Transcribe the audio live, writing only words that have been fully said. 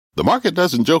The market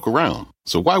doesn't joke around,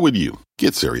 so why would you?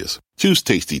 Get serious. Choose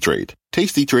Tasty Trade.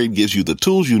 Tasty Trade gives you the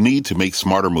tools you need to make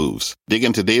smarter moves. Dig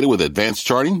into data with advanced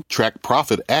charting, track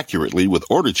profit accurately with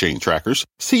order chain trackers,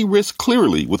 see risk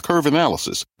clearly with curve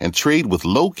analysis, and trade with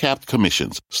low-capped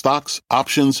commissions, stocks,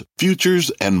 options,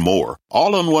 futures, and more.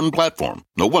 All on one platform.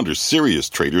 No wonder serious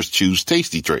traders choose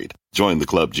Tasty Trade. Join the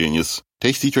club, genius.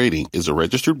 Tasty Trading is a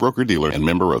registered broker-dealer and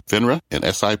member of FINRA and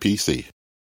SIPC.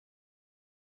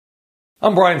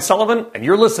 I'm Brian Sullivan, and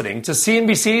you're listening to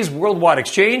CNBC's Worldwide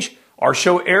Exchange. Our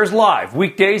show airs live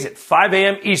weekdays at 5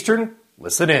 a.m. Eastern.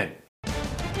 Listen in.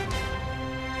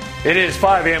 It is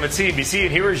 5 a.m. at CNBC,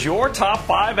 and here is your top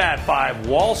 5 at 5.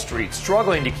 Wall Street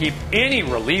struggling to keep any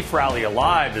relief rally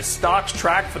alive. The stocks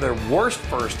track for their worst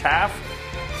first half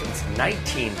since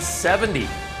 1970.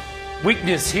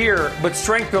 Weakness here, but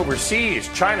strength overseas.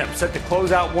 China set to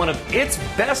close out one of its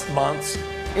best months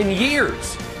in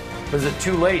years. Was it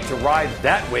too late to ride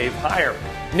that wave higher?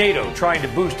 NATO trying to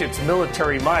boost its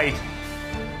military might,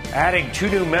 adding 2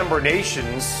 new member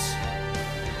nations.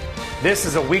 This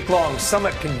is a week-long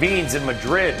summit convenes in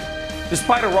Madrid.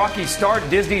 Despite a rocky start,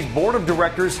 Disney's board of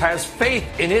directors has faith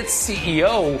in its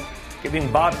CEO, giving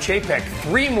Bob Chapek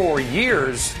 3 more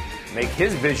years to make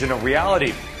his vision a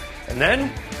reality. And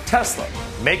then Tesla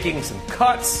making some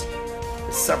cuts.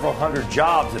 Several hundred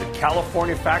jobs at a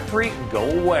California factory go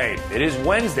away. It is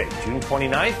Wednesday, June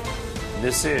 29th, and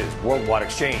this is Worldwide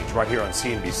Exchange right here on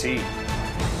CNBC.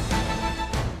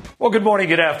 Well, good morning,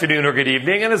 good afternoon, or good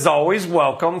evening, and as always,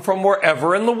 welcome from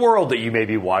wherever in the world that you may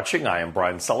be watching. I am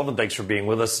Brian Sullivan. Thanks for being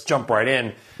with us. Jump right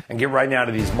in and get right now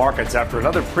to these markets after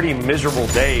another pretty miserable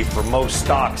day for most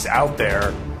stocks out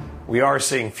there. We are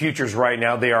seeing futures right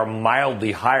now. They are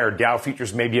mildly higher. Dow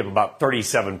futures may be up about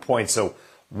 37 points, so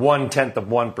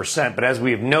 0.1%. But as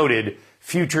we have noted,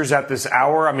 futures at this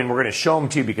hour, I mean, we're going to show them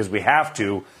to you because we have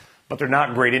to, but they're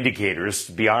not great indicators,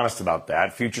 to be honest about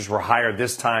that. Futures were higher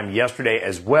this time yesterday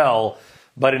as well,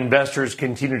 but investors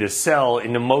continue to sell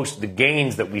into most of the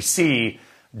gains that we see.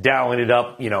 Dow ended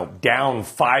up, down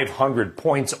 500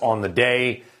 points on the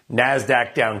day.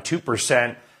 NASDAQ down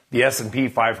 2%. The S&P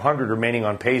 500 remaining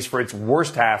on pace for its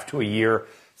worst half to a year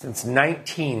since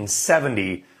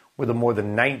 1970. With a more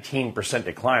than 19%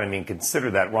 decline. I mean, consider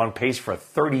that. We're on pace for a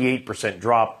 38%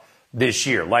 drop this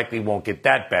year. Likely won't get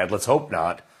that bad. Let's hope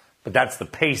not. But that's the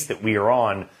pace that we are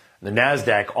on. The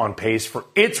NASDAQ on pace for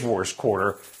its worst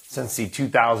quarter since the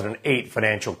 2008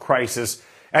 financial crisis.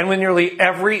 And with nearly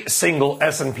every single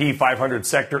S&P 500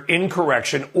 sector in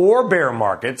correction or bear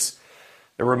markets,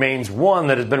 there remains one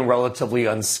that has been relatively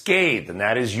unscathed, and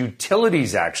that is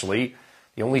utilities, actually.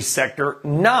 The only sector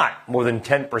not more than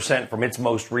 10% from its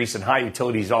most recent high.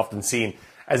 Utilities often seen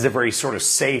as a very sort of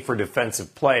safe or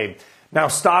defensive play. Now,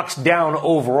 stocks down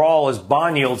overall as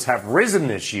bond yields have risen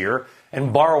this year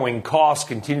and borrowing costs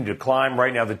continue to climb.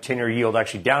 Right now, the 10-year yield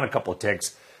actually down a couple of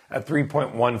ticks at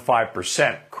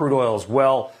 3.15%. Crude oil as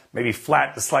well, maybe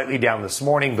flat to slightly down this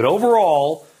morning. But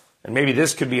overall, and maybe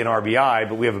this could be an RBI,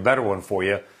 but we have a better one for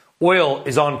you. Oil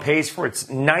is on pace for its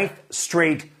 9th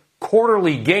straight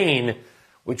quarterly gain,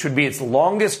 which would be its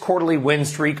longest quarterly win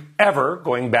streak ever,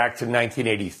 going back to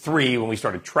 1983 when we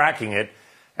started tracking it.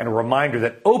 And a reminder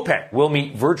that OPEC will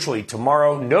meet virtually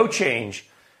tomorrow. No change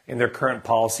in their current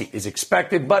policy is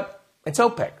expected, but it's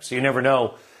OPEC, so you never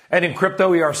know. And in crypto,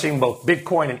 we are seeing both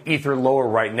Bitcoin and Ether lower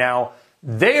right now.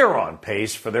 They are on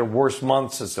pace for their worst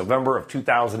month since November of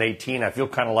 2018. I feel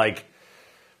kind of like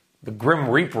the Grim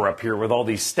Reaper up here with all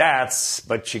these stats,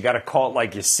 but you got to call it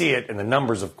like you see it. And the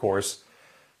numbers, of course,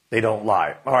 they don't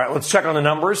lie. All right, let's check on the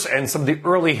numbers and some of the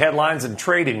early headlines in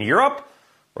trade in Europe.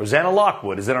 Rosanna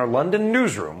Lockwood is in our London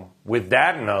newsroom with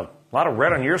that and a lot of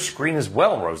red on your screen as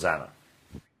well, Rosanna.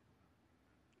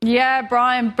 Yeah,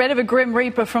 Brian, bit of a grim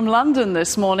reaper from London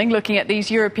this morning looking at these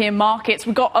European markets.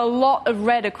 We've got a lot of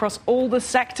red across all the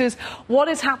sectors. What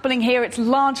is happening here? It's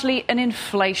largely an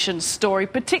inflation story.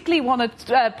 Particularly want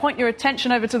to point your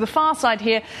attention over to the far side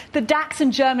here. The DAX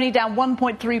in Germany down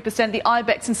 1.3%, the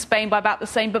IBEX in Spain by about the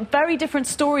same, but very different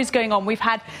stories going on. We've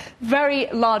had very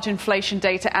large inflation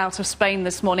data out of Spain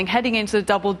this morning, heading into the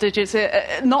double digits,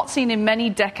 not seen in many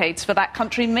decades for that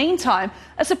country. Meantime,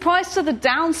 a surprise to the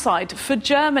downside for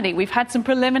Germany. We've had some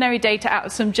preliminary data out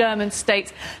of some German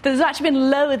states that has actually been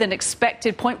lower than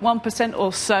expected, 0.1%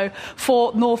 or so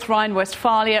for North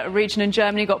Rhine-Westphalia, a region in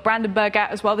Germany. Got Brandenburg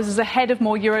out as well. This is ahead of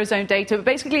more Eurozone data. But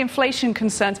basically, inflation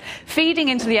concerns feeding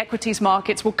into the equities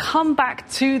markets will come back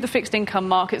to the fixed income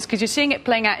markets because you're seeing it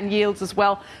playing out in yields as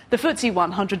well. The FTSE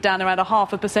 100 down around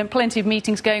 0.5%. Plenty of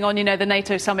meetings going on. You know, the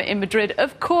NATO summit in Madrid,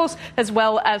 of course, as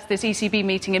well as this ECB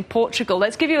meeting in Portugal.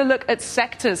 Let's give you a look at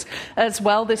sectors as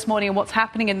well this morning and what's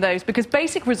happening happening in those, because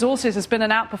Basic Resources has been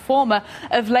an outperformer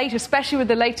of late, especially with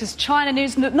the latest China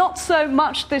news. Not so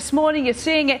much this morning. You're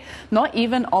seeing it not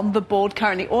even on the board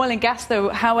currently. Oil and gas, though,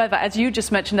 however, as you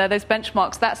just mentioned there, those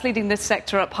benchmarks, that's leading this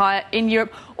sector up higher. In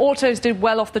Europe, autos did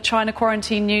well off the China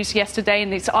quarantine news yesterday,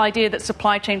 and this idea that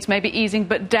supply chains may be easing,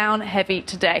 but down heavy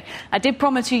today. I did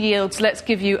promise you yields. Let's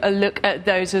give you a look at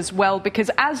those as well,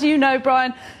 because as you know,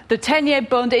 Brian, the 10-year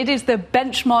bond, it is the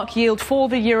benchmark yield for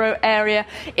the euro area.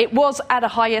 It was at a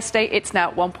high yesterday. It's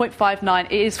now at 1.59.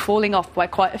 It is falling off by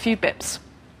quite a few bips.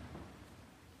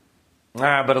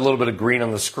 But a little bit of green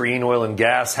on the screen. Oil and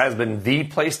gas has been the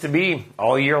place to be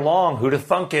all year long. Who'd have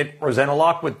thunk it? Rosanna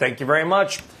Lockwood, thank you very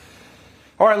much.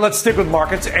 All right, let's stick with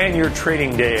markets and your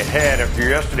trading day ahead after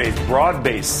yesterday's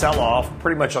broad-based sell-off,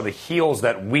 pretty much on the heels of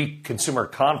that weak consumer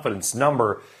confidence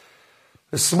number.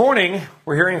 This morning,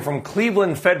 we're hearing from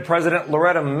Cleveland Fed President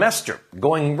Loretta Mester,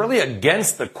 going really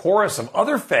against the chorus of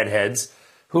other Fed heads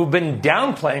who've been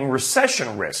downplaying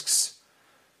recession risks.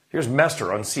 Here's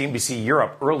Mester on CNBC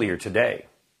Europe earlier today.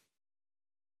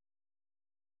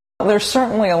 There's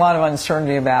certainly a lot of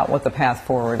uncertainty about what the path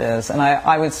forward is, and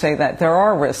I would say that there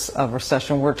are risks of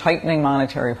recession. We're tightening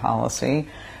monetary policy.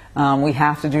 We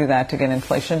have to do that to get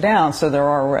inflation down, so there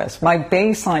are risks. My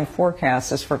baseline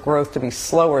forecast is for growth to be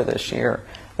slower this year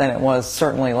than it was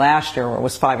certainly last year, where it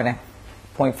was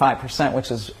 5.5%, which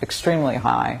is extremely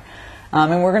high.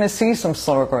 And we're going to see some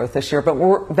slower growth this year,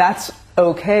 but that's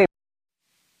okay.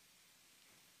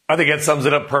 I think that sums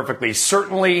it up perfectly.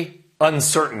 Certainly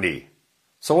uncertainty.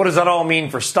 So what does that all mean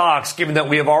for stocks, given that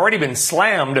we have already been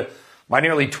slammed by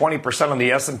nearly 20% on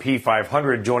the S&P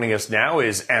 500? Joining us now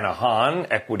is Anna Han,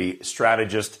 equity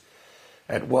strategist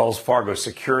at Wells Fargo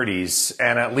Securities.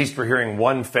 And at least we're hearing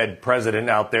one Fed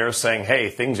president out there saying, hey,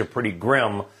 things are pretty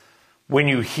grim. When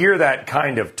you hear that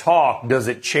kind of talk, does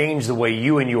it change the way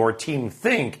you and your team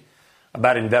think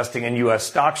about investing in U.S.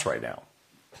 stocks right now?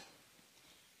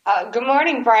 Good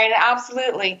morning, Brian.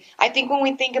 Absolutely. I think when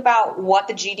we think about what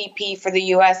the GDP for the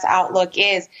U.S. outlook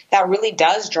is, that really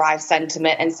does drive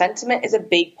sentiment, and sentiment is a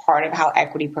big part of how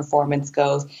equity performance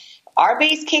goes. Our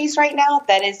base case right now,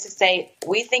 that is to say,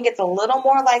 we think it's a little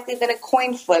more likely than a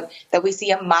coin flip that we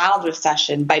see a mild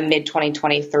recession by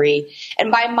mid-2023.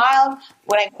 And by mild,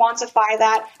 when I quantify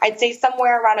that, I'd say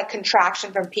somewhere around a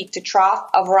contraction from peak to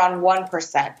trough of around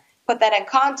 1%. Put that in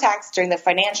context, during the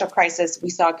financial crisis, we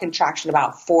saw a contraction of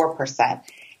about 4%.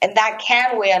 And that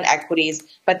can weigh on equities,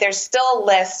 but there's still a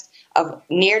list of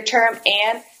near-term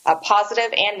and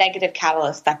positive and negative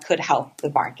catalysts that could help the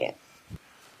market.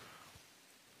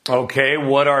 Okay,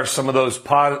 what are some of those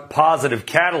positive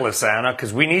catalysts, Anna?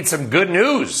 Because we need some good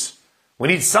news. We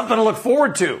need something to look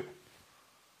forward to.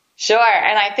 Sure.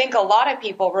 And I think a lot of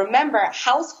people remember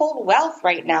household wealth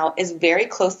right now is very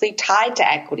closely tied to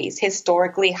equities,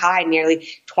 historically high, nearly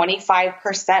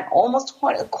 25%, almost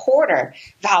a quarter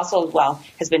of household wealth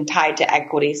has been tied to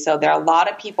equities. So there are a lot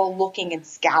of people looking and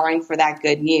scouring for that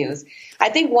good news. I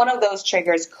think one of those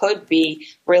triggers could be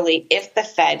really if the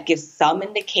Fed gives some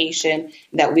indication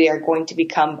that we are going to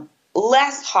become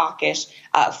less hawkish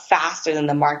faster than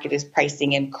the market is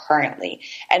pricing in currently.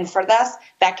 And for us,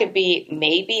 that could be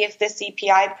maybe if the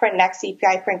next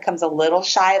CPI print comes a little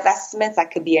shy of estimates,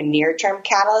 that could be a near-term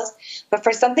catalyst. But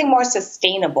for something more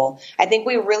sustainable, I think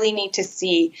we really need to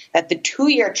see that the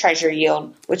 2-year Treasury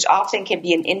yield, which often can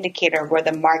be an indicator of where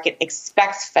the market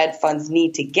expects Fed funds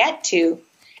need to get to,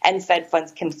 and Fed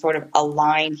funds can sort of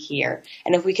align here.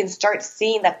 And if we can start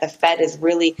seeing that the Fed is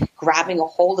really grabbing a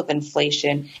hold of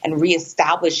inflation and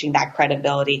reestablishing that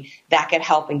credibility, that could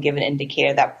help and give an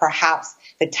indicator that perhaps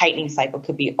the tightening cycle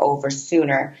could be over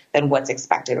sooner than what's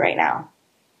expected right now.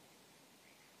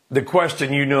 The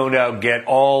question you no doubt get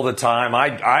all the time,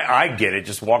 I get it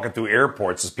just walking through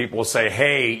airports, is people will say,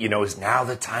 hey, is now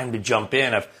the time to jump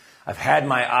in? I've had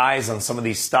my eyes on some of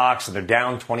these stocks and they're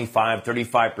down 25,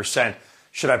 35%.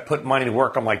 Should I put money to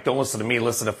work? I'm like, don't listen to me.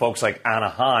 Listen to folks like Anna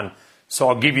Han. So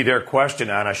I'll give you their question,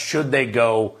 Anna. Should they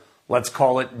go, let's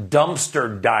call it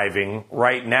dumpster diving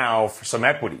right now for some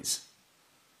equities?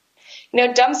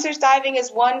 Dumpster diving is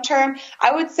one term.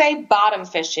 I would say bottom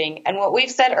fishing. And what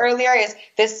we've said earlier is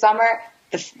this summer,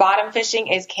 the bottom fishing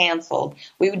is canceled.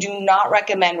 We do not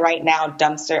recommend right now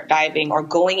dumpster diving or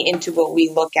going into what we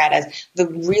look at as the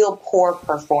real poor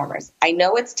performers. I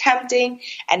know it's tempting,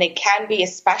 and it can be,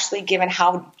 especially given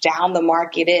how down the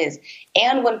market is.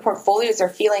 And when portfolios are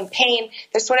feeling pain,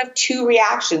 there's sort of two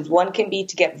reactions. One can be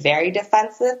to get very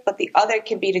defensive, but the other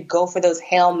can be to go for those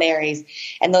Hail Marys.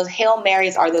 And those Hail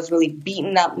Marys are those really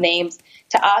beaten up names.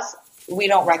 To us, we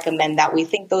don't recommend that. We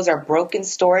think those are broken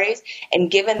stories.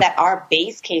 And given that our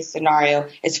base case scenario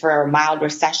is for a mild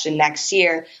recession next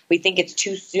year, we think it's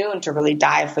too soon to really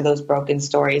dive for those broken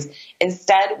stories.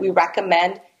 Instead, we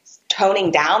recommend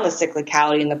toning down the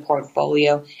cyclicality in the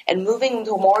portfolio and moving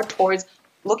more towards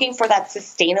looking for that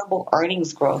sustainable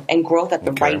earnings growth and growth at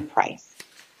the right price.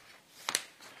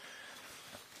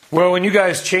 Well, when you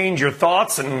guys change your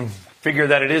thoughts and figure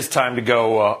that it is time to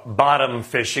go bottom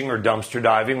fishing or dumpster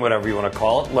diving, whatever you want to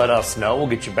call it, let us know. We'll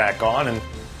get you back on and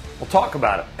we'll talk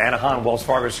about it. Anna Han, Wells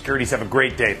Fargo Securities, have a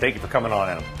great day. Thank you for coming on,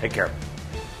 Anna. Take care.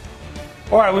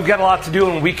 All right, we've got a lot to do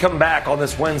when we come back on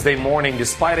this Wednesday morning.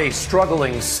 Despite a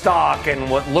struggling stock and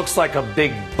what looks like a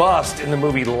big bust in the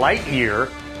movie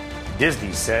Lightyear,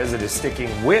 Disney says it is sticking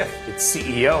with its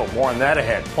CEO. More on that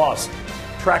ahead. Plus,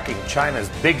 tracking China's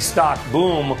big stock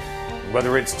boom,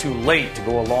 whether it's too late to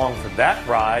go along for that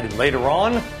ride. And later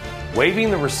on,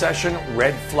 waving the recession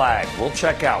red flag. We'll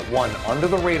check out one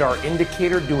under-the-radar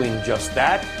indicator doing just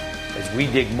that as we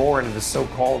dig more into the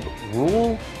so-called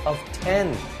Rule of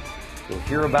 10. You'll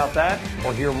hear about that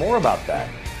or hear more about that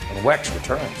when WEX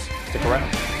returns. Stick around.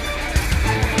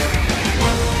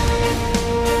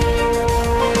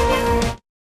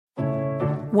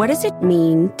 What does it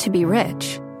mean to be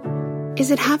rich?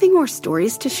 Is it having more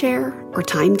stories to share or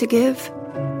time to give?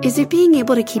 Is it being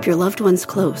able to keep your loved ones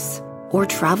close or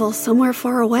travel somewhere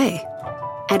far away?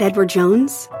 At Edward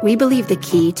Jones, we believe the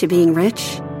key to being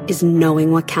rich is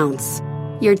knowing what counts.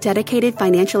 Your dedicated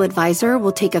financial advisor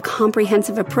will take a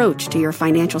comprehensive approach to your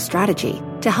financial strategy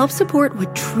to help support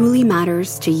what truly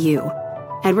matters to you.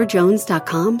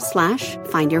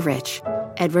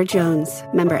 EdwardJones.com/findyourrich. Edward Jones,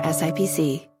 member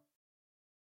SIPC.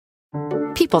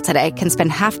 People today can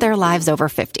spend half their lives over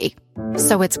 50.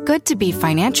 So it's good to be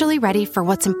financially ready for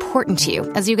what's important to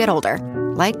you as you get older,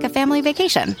 like a family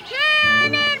vacation.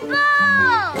 Cannonball!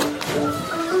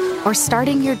 Or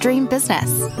starting your dream business.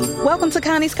 Welcome to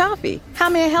Connie's Coffee. How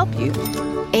may I help you?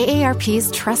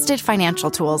 AARP's trusted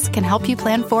financial tools can help you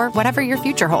plan for whatever your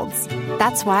future holds.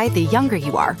 That's why the younger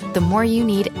you are, the more you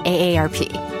need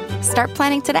AARP. Start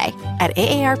planning today at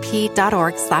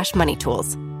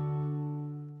aarp.org/moneytools.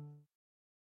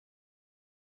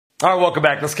 All right, welcome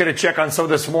back. Let's get a check on some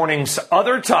of this morning's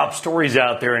other top stories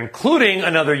out there, including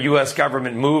another U.S.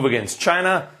 government move against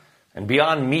China, and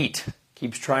Beyond Meat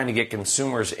keeps trying to get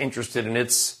consumers interested in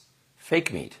its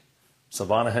fake meat.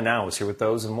 Silvana Henao is here with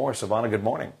those and more. Silvana, good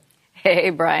morning. Hey,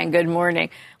 Brian. Good morning.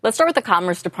 Let's start with the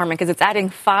Commerce Department because it's adding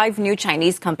 5 new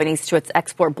Chinese companies to its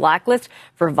export blacklist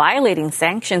for violating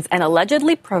sanctions and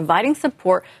allegedly providing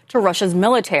support to Russia's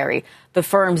military. The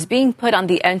firms being put on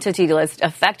the entity list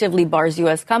effectively bars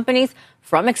U.S. companies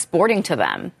from exporting to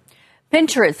them.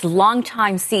 Pinterest's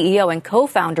longtime CEO and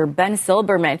co-founder Ben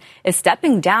Silbermann is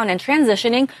stepping down and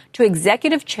transitioning to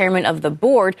executive chairman of the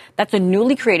board. That's a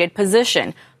newly created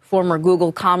position. Former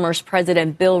Google Commerce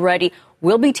president Bill Ready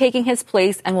will be taking his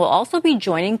place and will also be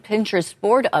joining Pinterest's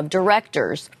board of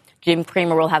directors. Jim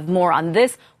Cramer will have more on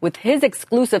this with his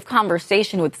exclusive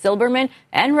conversation with Silbermann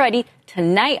and Ready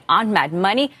tonight on Mad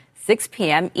Money, 6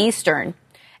 p.m. Eastern.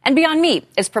 And Beyond Meat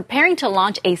is preparing to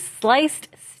launch a sliced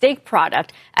steak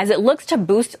product as it looks to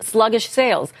boost sluggish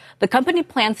sales. The company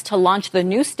plans to launch the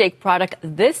new steak product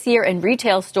this year in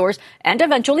retail stores and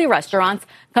eventually restaurants.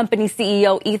 Company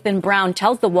CEO Ethan Brown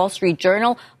tells the Wall Street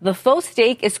Journal the faux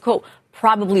steak is, quote,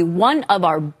 probably one of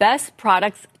our best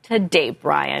products to date,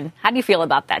 Brian. How do you feel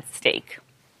about that steak?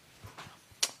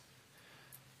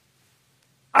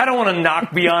 I don't want to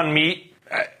knock Beyond Meat.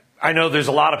 I know there's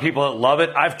a lot of people that love it.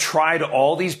 I've tried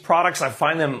all these products. I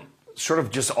find them sort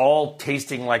of just all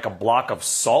tasting like a block of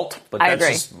salt. But that's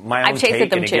just my own take. I've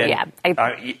tasted them too, again,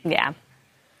 yeah.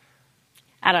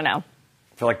 I don't know.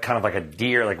 I feel like kind of like a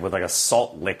deer, like with like a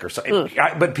salt lick or something.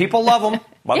 But people love them.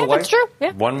 By the way, that's true.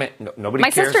 Yeah. Nobody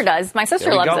My cares. sister does. My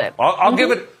sister loves it. I'll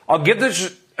give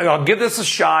this a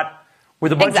shot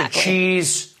with a bunch of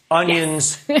cheese,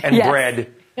 onions, and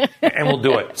bread, and we'll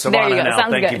do it. Silvana, now,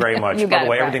 thank you very much. By the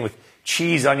way, everything with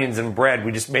cheese, onions, and bread,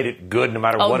 we just made it good no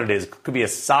matter what it is. Could be a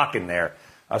sock in there.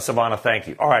 Silvana, thank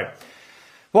you. All right.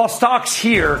 While stocks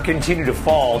here continue to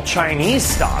fall, Chinese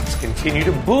stocks continue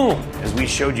to boom. As we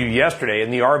showed you yesterday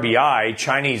in the RBI,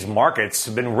 Chinese markets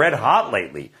have been red hot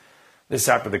lately. This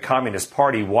after the Communist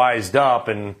Party wised up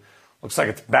and looks like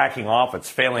it's backing off its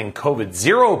failing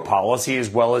COVID-0 policy as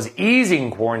well as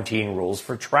easing quarantine rules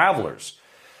for travelers.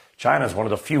 China is one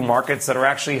of the few markets that are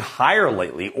actually higher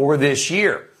lately or this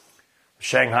year.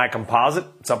 Shanghai Composite,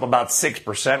 it's up about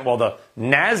 6%, while the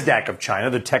NASDAQ of China,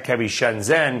 the tech-heavy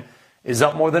Shenzhen, is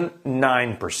up more than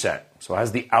 9%. So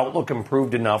has the outlook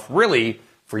improved enough, really,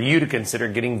 for you to consider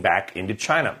getting back into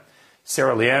China?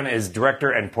 Sarah Lian is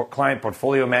Director and Client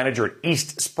Portfolio Manager at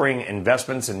East Spring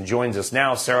Investments and joins us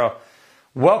now. Sarah,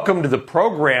 welcome to the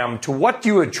program. To what do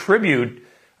you attribute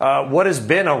what has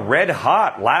been a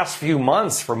red-hot last few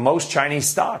months for most Chinese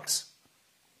stocks?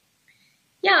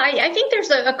 Yeah, I think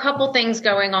there's a couple things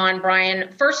going on,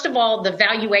 Brian. First of all, the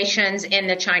valuations in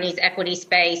the Chinese equity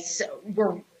space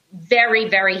were very,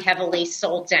 very heavily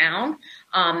sold down.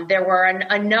 There were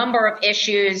a number of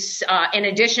issues. In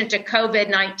addition to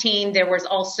COVID-19, there was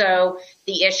also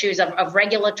the issues of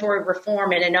regulatory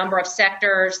reform in a number of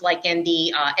sectors, like in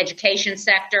the education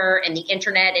sector and the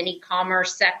internet and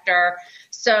e-commerce sector.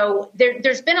 So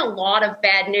there's been a lot of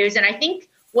bad news. And I think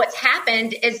what's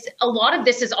happened is a lot of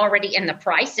this is already in the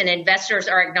price, and investors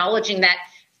are acknowledging that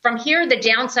from here, the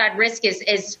downside risk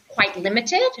is quite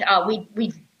limited.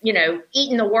 We've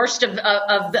eaten the worst of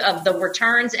the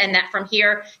returns, and that from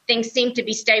here, things seem to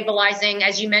be stabilizing.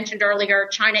 As you mentioned earlier,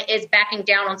 China is backing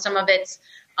down on some of its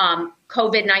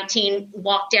COVID-19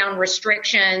 lockdown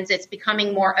restrictions. It's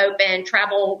becoming more open.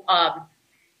 Travel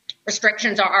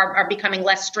restrictions are becoming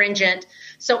less stringent.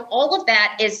 So all of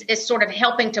that is sort of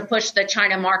helping to push the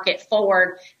China market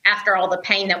forward after all the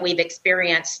pain that we've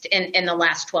experienced in the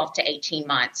last 12 to 18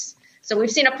 months. So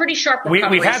we've seen a pretty sharp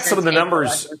recovery. We've had some of the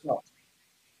numbers.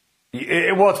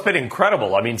 It's been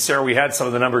incredible. I mean, Sarah, we had some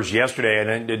of the numbers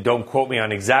yesterday, and don't quote me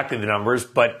on exactly the numbers,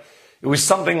 but it was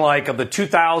something like of the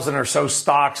 2,000 or so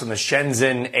stocks in the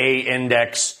Shenzhen A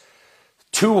index,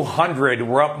 200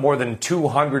 were up more than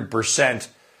 200%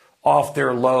 off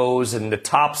their lows, and the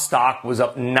top stock was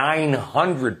up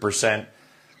 900%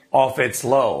 off its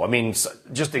low. I mean,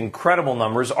 just incredible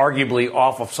numbers, arguably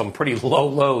off of some pretty low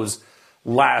lows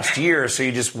last year. So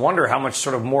you just wonder how much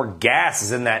sort of more gas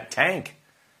is in that tank.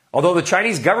 Although the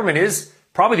Chinese government is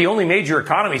probably the only major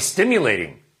economy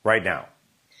stimulating right now.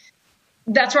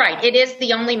 That's right. It is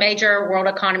the only major world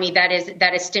economy that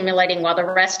is stimulating, while the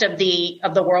rest of the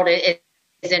world is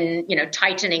in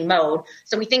tightening mode.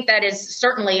 So we think that is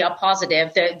certainly a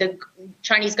positive. The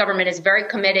Chinese government is very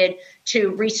committed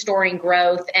to restoring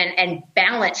growth and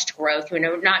balanced growth,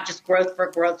 not just growth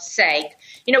for growth's sake.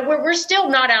 We're still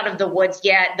not out of the woods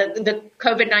yet. The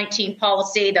COVID-19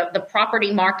 policy, the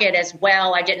property market as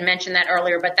well. I didn't mention that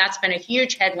earlier, but that's been a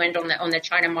huge headwind on the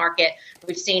China market.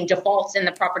 We've seen defaults in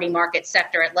the property market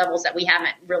sector at levels that we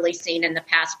haven't really seen in the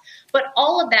past. But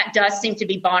all of that does seem to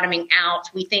be bottoming out.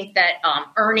 We think that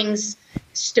earnings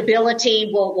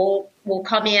stability will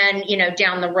come in,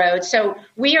 down the road. So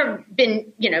we have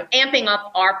been, amping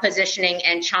up our positioning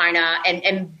in China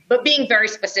but being very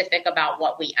specific about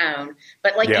what we own.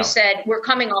 But like you said, we're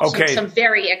coming off some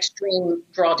very extreme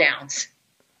drawdowns.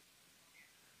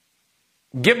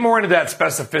 Get more into that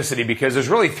specificity, because there's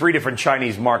really three different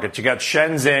Chinese markets. You got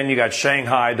Shenzhen, you got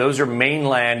Shanghai. Those are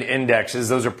mainland indexes.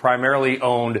 Those are primarily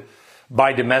owned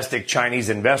by domestic Chinese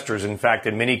investors. In fact,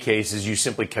 in many cases, you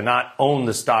simply cannot own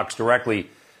the stocks directly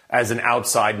as an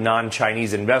outside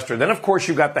non-Chinese investor. Then, of course,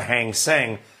 you've got the Hang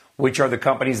Seng, which are the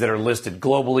companies that are listed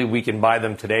globally. We can buy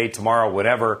them today, tomorrow,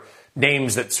 whatever.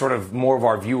 Names that sort of more of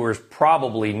our viewers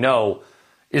probably know.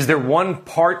 Is there one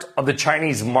part of the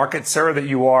Chinese market, Sarah, that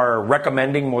you are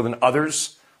recommending more than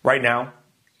others right now?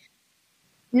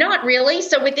 Not really.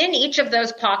 So within each of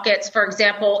those pockets, for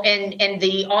example, in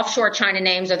the offshore China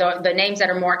names, or the names that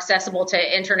are more accessible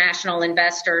to international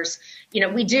investors,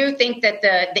 we do think that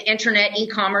the internet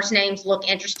e-commerce names look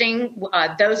interesting.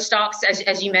 Those stocks,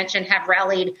 as you mentioned, have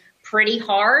rallied pretty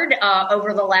hard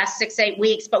over the last 6-8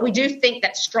 weeks. But we do think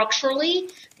that structurally,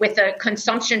 with a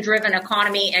consumption-driven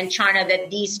economy in China,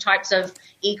 that these types of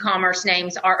e-commerce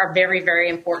names are very, very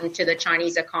important to the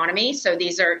Chinese economy. So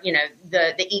these are,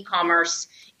 the e-commerce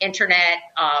internet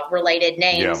related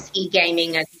names,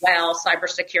 e-gaming as well,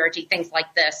 cybersecurity, things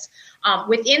like this.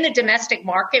 Within the domestic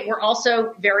market, we're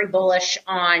also very bullish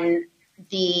on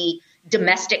the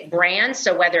domestic brands.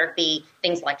 So whether it be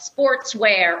things like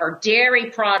sportswear or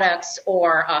dairy products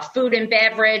or food and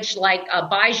beverage like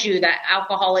Baijiu, that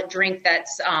alcoholic drink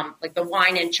that's like the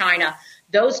wine in China,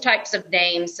 those types of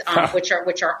names, which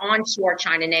are onshore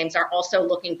China names, are also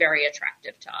looking very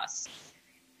attractive to us.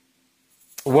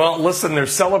 Well, listen, they're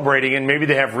celebrating, and maybe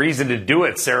they have reason to do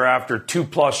it, Sarah. After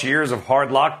 2+ years of hard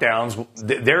lockdowns,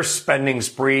 their spending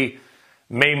spree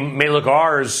may look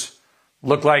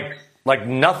like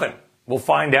nothing. We'll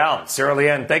find out. Sarah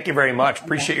Lian, thank you very much.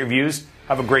 Appreciate your views.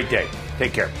 Have a great day.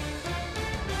 Take care.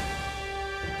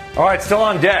 All right, still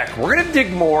on deck. We're going to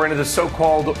dig more into the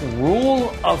so-called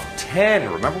Rule of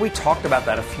 10. Remember, we talked about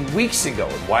that a few weeks ago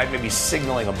and why it may be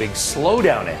signaling a big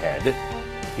slowdown ahead.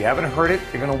 If you haven't heard it,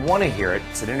 you're going to want to hear it.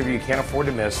 It's an interview you can't afford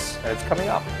to miss, and it's coming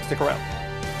up. Stick around.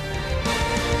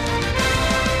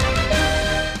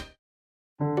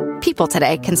 people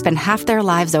today can spend half their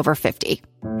lives over 50.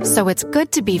 So it's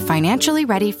good to be financially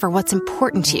ready for what's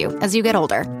important to you as you get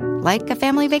older, like a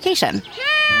family vacation.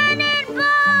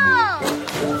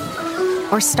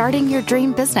 Or starting your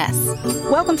dream business.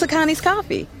 Welcome to Connie's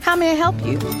Coffee. How may I help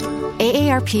you?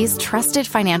 AARP's trusted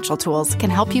financial tools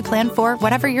can help you plan for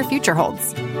whatever your future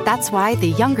holds. That's why the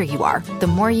younger you are, the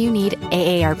more you need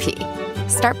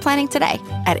AARP. Start planning today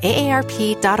at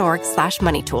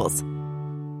aarp.org/moneytools.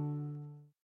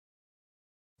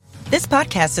 This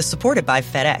podcast is supported by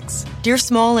FedEx. Dear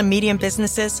small and medium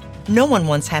businesses, no one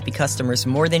wants happy customers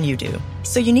more than you do.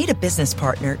 So you need a business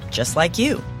partner just like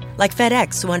you. Like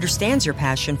FedEx, who understands your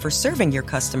passion for serving your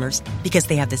customers because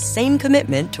they have the same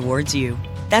commitment towards you.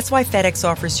 That's why FedEx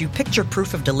offers you picture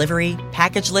proof of delivery,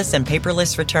 packageless and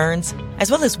paperless returns,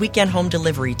 as well as weekend home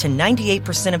delivery to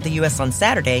 98% of the U.S. on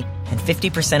Saturday and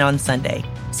 50% on Sunday.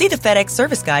 See the FedEx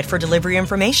service guide for delivery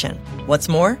information. What's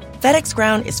more, FedEx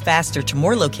Ground is faster to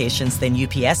more locations than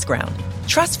UPS Ground.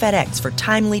 Trust FedEx for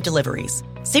timely deliveries.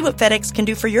 See what FedEx can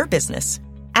do for your business.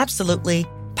 Absolutely,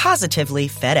 positively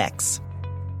FedEx.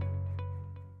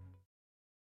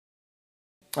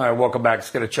 All right, welcome back.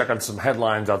 Just going to check on some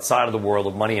headlines outside of the world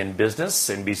of money and business.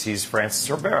 NBC's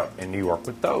Frances Rivera in New York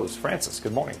with those. Frances,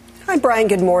 good morning. Hi, Brian.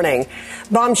 Good morning.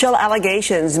 Bombshell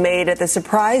allegations made at the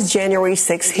surprise January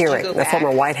 6th hearing. The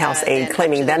former White House aide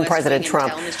claiming then-President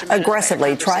Trump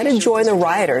aggressively tried to join the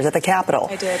rioters at the Capitol.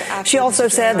 She also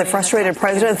said the frustrated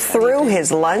president threw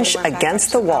his lunch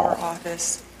against the wall.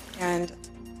 And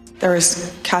there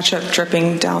was ketchup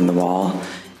dripping down the wall,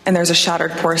 and there's a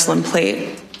shattered porcelain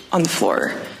plate on the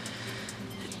floor.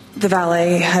 The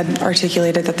valet had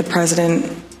articulated that the president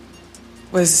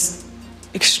was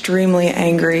extremely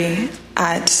angry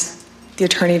at the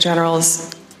Attorney General's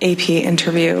AP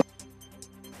interview.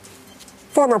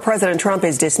 Former President Trump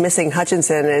is dismissing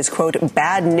Hutchinson as, quote,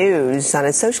 bad news on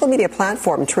his social media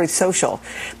platform, Truth Social.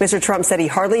 Mr. Trump said he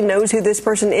hardly knows who this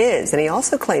person is, and he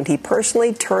also claimed he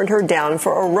personally turned her down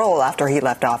for a role after he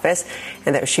left office,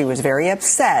 and that she was very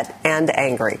upset and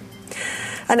angry.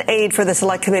 An aide for the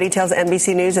Select Committee tells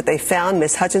NBC News that they found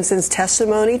Ms. Hutchinson's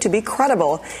testimony to be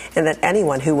credible and that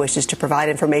anyone who wishes to provide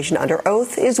information under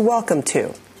oath is welcome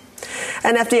to.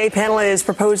 An FDA panel is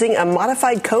proposing a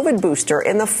modified COVID booster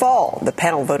in the fall. The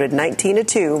panel voted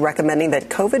 19-2, recommending that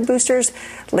COVID boosters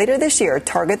later this year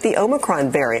target the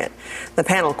Omicron variant. The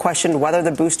panel questioned whether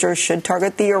the boosters should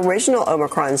target the original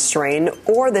Omicron strain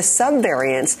or the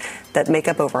subvariants that make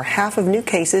up over half of new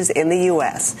cases in the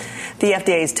U.S. The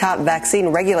FDA's top vaccine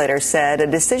regulator said a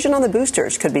decision on the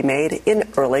boosters could be made in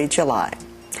early July.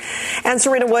 And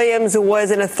Serena Williams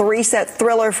was in a 3-set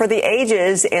thriller for the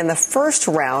ages in the first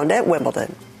round at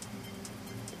Wimbledon.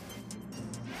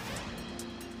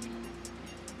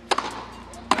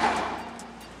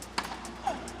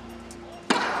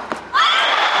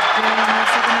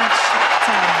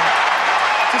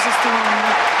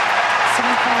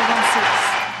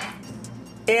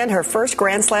 And her first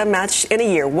Grand Slam match in a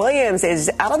year. Williams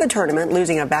is out of the tournament,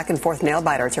 losing a back-and-forth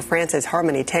nail-biter to France's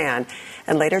Harmony Tan,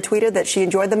 and later tweeted that she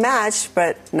enjoyed the match,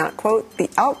 but not, quote, the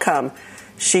outcome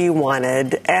she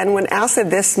wanted. And when asked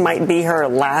if this might be her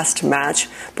last match,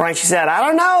 Brian, she said, I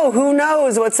don't know. Who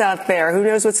knows what's out there? Who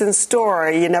knows what's in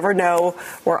store? You never know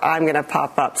where I'm going to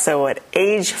pop up. So at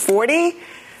age 40,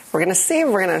 we're going to see if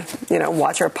we're going to,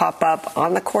 watch her pop up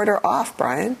on the court or off,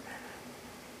 Brian.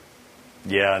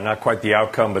 Yeah, not quite the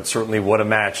outcome, but certainly what a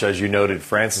match, as you noted.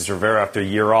 Frances Rivera, after a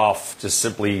year off, just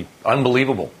simply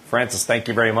unbelievable. Frances, thank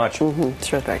you very much.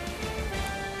 Sure thing.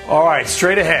 All right,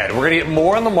 straight ahead. We're going to get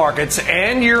more on the markets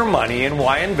and your money and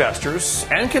why investors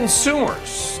and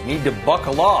consumers need to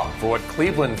buckle up for what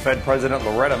Cleveland Fed President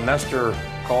Loretta Mester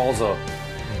calls a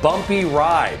bumpy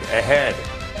ride ahead.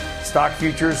 Stock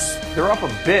futures, they're up a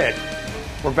bit.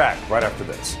 We're back right after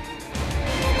this.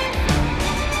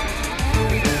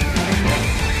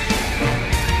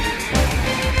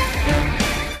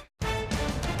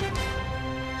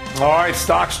 All right,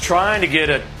 stocks trying to get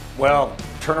a,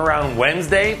 turnaround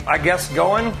Wednesday, I guess,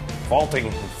 going.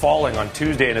 Falling on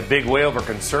Tuesday in a big way over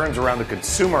concerns around the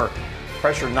consumer.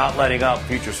 Pressure not letting up.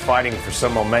 Futures fighting for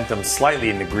some momentum, slightly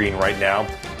in the green right now.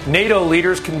 NATO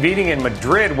leaders convening in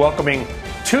Madrid, welcoming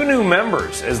 2 new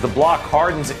members as the bloc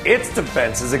hardens its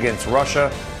defenses against Russia.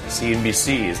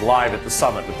 CNBC is live at the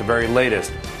summit with the very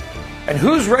latest. And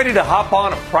who's ready to hop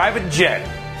on a private jet?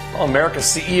 Well, America's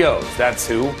CEOs, that's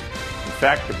who. In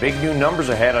fact, the big new numbers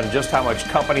ahead on just how much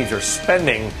companies are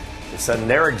spending to send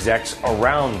their execs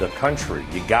around the country.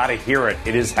 You got to hear it.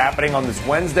 It is happening on this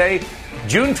Wednesday,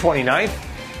 June 29th.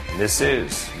 And this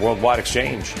is Worldwide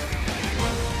Exchange.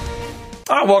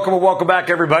 Welcome back,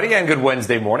 everybody, and good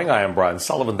Wednesday morning. I am Brian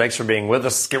Sullivan. Thanks for being with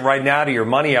us. Let's get right now to your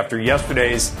money after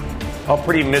yesterday's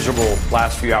pretty miserable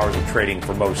last few hours of trading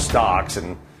for most stocks.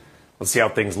 And let's see how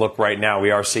things look right now.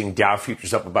 We are seeing Dow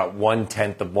futures up about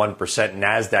 0.1%,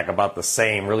 NASDAQ about the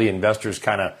same. Really, investors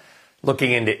kind of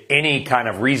looking into any kind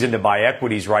of reason to buy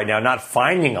equities right now, not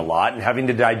finding a lot and having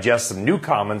to digest some new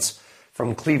comments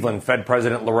from Cleveland Fed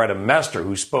President Loretta Mester,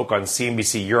 who spoke on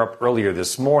CNBC Europe earlier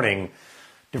this morning,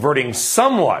 diverting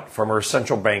somewhat from her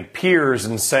central bank peers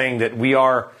and saying that we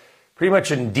are pretty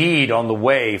much indeed on the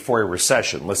way for a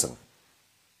recession. Listen.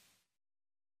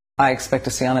 I expect to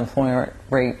see unemployment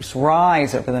rates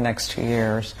rise over the next 2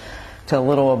 years to a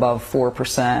little above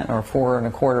 4% or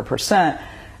 4.25%.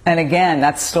 And again,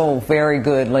 that's still very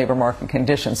good labor market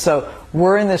conditions. So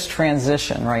we're in this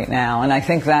transition right now, and I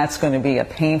think that's going to be a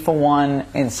painful one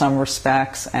in some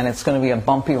respects, and it's going to be a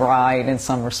bumpy ride in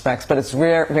some respects, but it's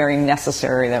very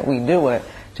necessary that we do it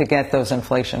to get those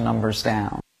inflation numbers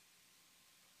down.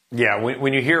 Yeah,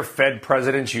 when you hear Fed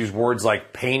presidents use words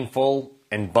like painful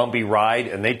and bumpy ride,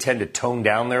 and they tend to tone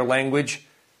down their language,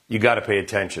 you got to pay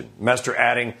attention. Mester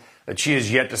adding that she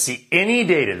has yet to see any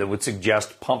data that would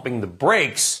suggest pumping the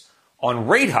brakes on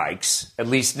rate hikes, at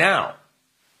least now.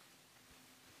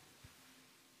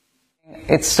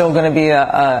 It's still going to be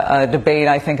a debate,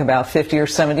 I think, about 50 or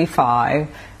 75.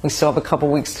 We still have a couple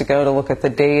weeks to go to look at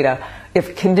the data.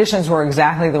 If conditions were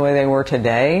exactly the way they were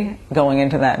today, going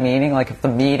into that meeting, like if the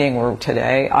meeting were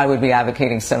today, I would be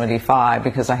advocating 75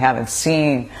 because I haven't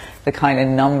seen the kind of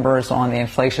numbers on the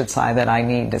inflation side that I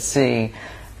need to see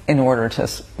in order to,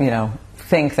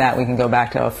 think that we can go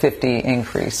back to a 50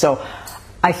 increase. So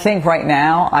I think right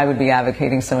now I would be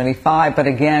advocating 75, but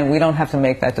again, we don't have to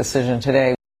make that decision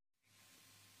today.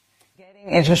 Getting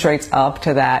interest rates up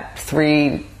to that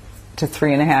 3 to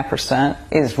 3.5%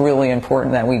 is really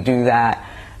important that we do that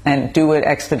and do it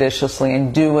expeditiously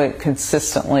and do it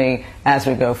consistently as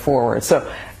we go forward. So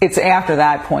it's after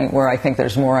that point where I think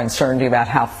there's more uncertainty about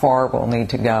how far we'll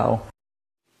need to go.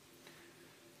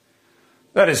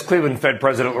 That is Cleveland Fed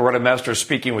President Loretta Mester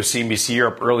speaking with CNBC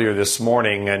Europe earlier this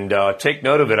morning. And take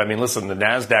note of it. I mean, listen, the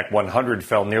NASDAQ 100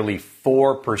 fell nearly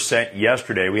 4%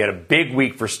 yesterday. We had a big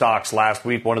week for stocks last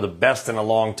week, one of the best in a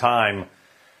long time.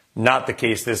 Not the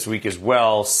case this week as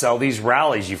well. Sell these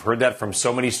rallies. You've heard that from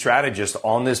so many strategists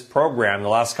on this program the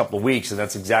last couple of weeks, and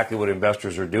that's exactly what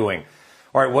investors are doing.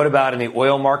 All right, what about in the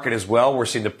oil market as well? We're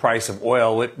seeing the price of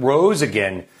oil. It rose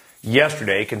again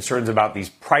yesterday. Concerns about these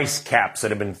price caps that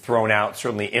have been thrown out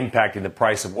certainly impacting the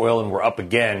price of oil, and we're up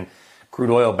again. Crude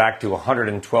oil back to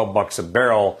 $112 a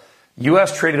barrel.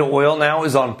 U.S. traded oil now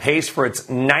is on pace for its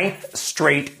 9th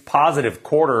straight positive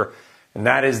quarter, and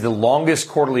that is the longest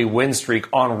quarterly win streak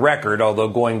on record, although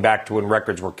going back to when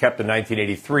records were kept in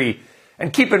 1983.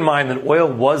 And keep in mind that oil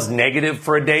was negative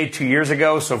for a day 2 years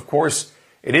ago, so of course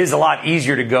it is a lot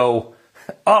easier to go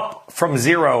up from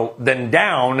zero than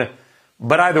down.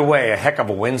 But either way, a heck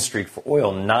of a win streak for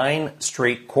oil. 9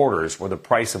 straight quarters where the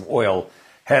price of oil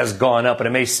has gone up, and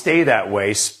it may stay that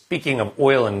way. Speaking of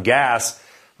oil and gas,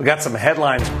 we got some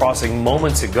headlines crossing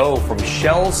moments ago from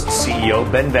Shell's CEO,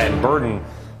 Ben Van Beurden,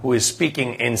 who is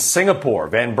speaking in Singapore.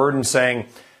 Van Beurden saying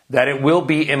that it will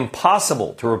be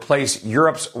impossible to replace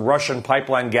Europe's Russian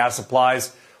pipeline gas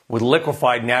supplies with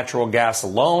liquefied natural gas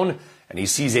alone, and he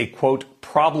sees a, quote,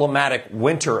 problematic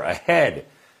winter ahead.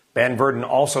 Van Beurden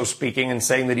also speaking and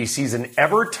saying that he sees an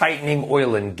ever-tightening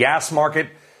oil and gas market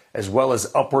as well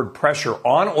as upward pressure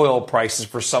on oil prices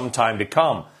for some time to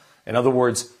come. In other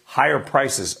words, higher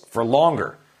prices for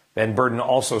longer. Van Beurden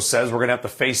also says we're going to have to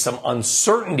face some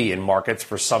uncertainty in markets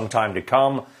for some time to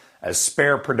come as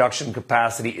spare production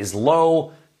capacity is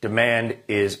low, demand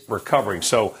is recovering.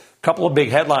 So a couple of big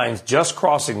headlines just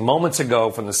crossing moments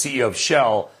ago from the CEO of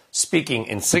Shell speaking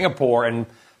in Singapore. And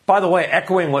by the way,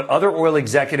 echoing what other oil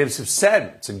executives have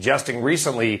said, suggesting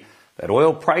recently that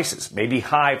oil prices may be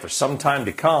high for some time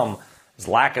to come as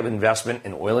lack of investment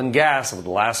in oil and gas over the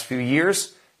last few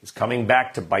years is coming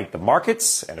back to bite the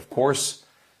markets and, of course,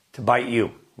 to bite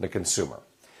you, the consumer.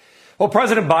 Well,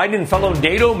 President Biden and fellow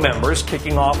NATO members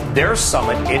kicking off their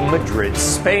summit in Madrid,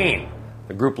 Spain.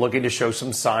 The group looking to show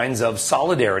some signs of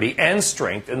solidarity and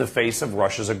strength in the face of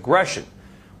Russia's aggression,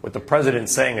 with the president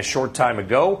saying a short time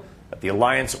ago that the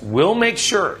alliance will make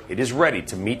sure it is ready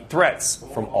to meet threats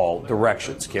from all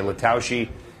directions. Kayla Tausche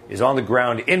is on the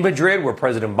ground in Madrid, where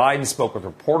President Biden spoke with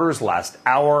reporters last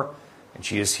hour, and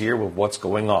she is here with what's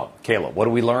going on. Kayla, what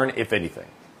do we learn, if anything?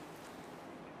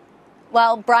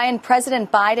 Well, Brian,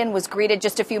 President Biden was greeted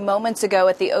just a few moments ago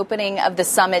at the opening of the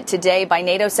summit today by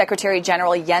NATO Secretary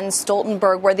General Jens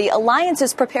Stoltenberg, where the alliance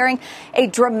is preparing a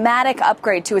dramatic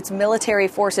upgrade to its military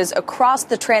forces across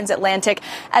the transatlantic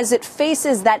as it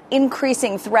faces that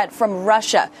increasing threat from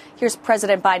Russia. Here's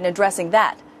President Biden addressing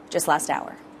that just last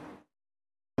hour.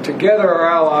 Together, our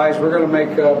allies, we're going to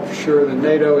make sure that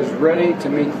NATO is ready to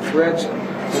meet threats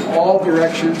in all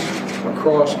directions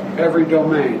across every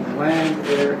domain, land,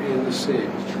 air, and the sea.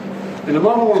 In the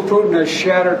moment where Putin has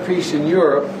shattered peace in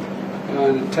Europe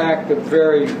and attacked the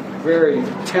very, very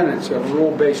tenets of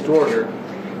rule-based order,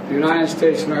 the United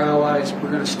States and our allies, we're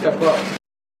going to step up.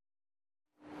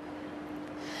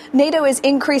 NATO is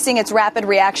increasing its rapid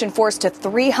reaction force to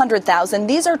 300,000.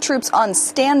 These are troops on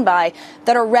standby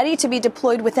that are ready to be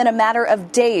deployed within a matter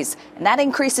of days. And that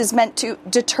increase is meant to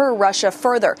deter Russia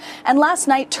further. And last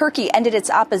night, Turkey ended its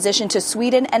opposition to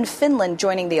Sweden and Finland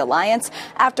joining the alliance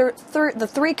after the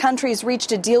three countries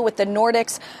reached a deal with the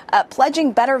Nordics,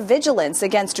 pledging better vigilance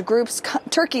against groups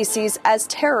Turkey sees as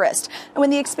terrorist. And when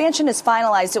the expansion is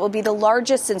finalized, it will be the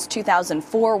largest since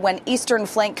 2004, when eastern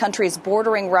flank countries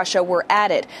bordering Russia were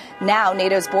added. Now,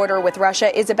 NATO's border with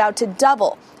Russia is about to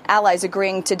double. Allies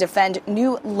agreeing to defend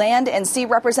new land and sea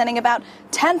representing about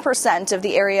 10% of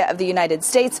the area of the United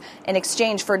States in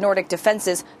exchange for Nordic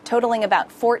defenses totaling about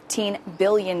 $14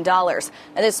 billion. Now,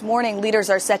 this morning, leaders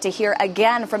are set to hear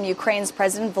again from Ukraine's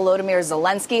President Volodymyr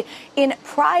Zelensky. In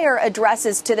prior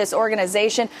addresses to this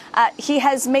organization, he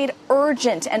has made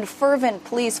urgent and fervent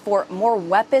pleas for more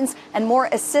weapons and more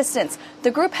assistance.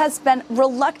 The group has been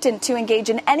reluctant to engage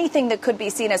in anything that could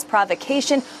be seen as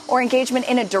provocation or engagement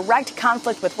in a direct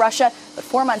conflict with Russia. But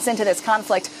 4 months into this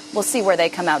conflict, we'll see where they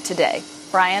come out today.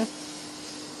 Brian?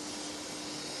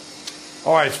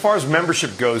 All right, as far as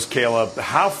membership goes, Kayla,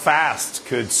 how fast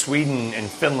could Sweden and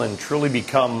Finland truly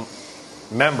become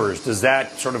members? Does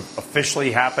that sort of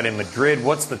officially happen in Madrid?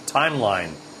 What's the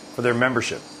timeline for their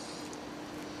membership?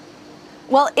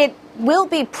 Well, it will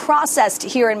be processed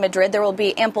here in Madrid. There will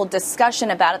be ample discussion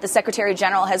about it. The Secretary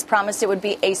General has promised it would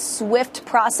be a swift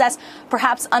process,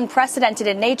 perhaps unprecedented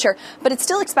in nature, but it's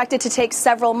still expected to take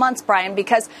several months, Brian,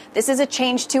 because this is a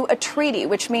change to a treaty,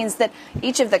 which means that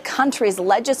each of the countries'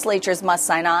 legislatures must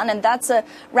sign on, and that's a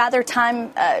rather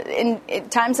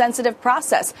time-sensitive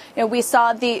process. You know, we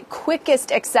saw the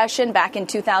quickest accession back in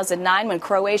 2009 when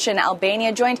Croatia and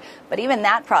Albania joined, but even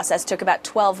that process took about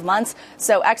 12 months.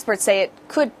 So experts say it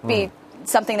could be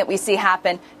something that we see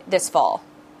happen this fall.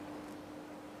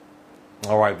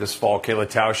 All right, this fall, Kayla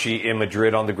Tausche in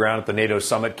Madrid on the ground at the NATO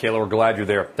summit. Kayla, we're glad you're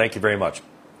there. Thank you very much.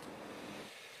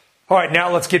 All right,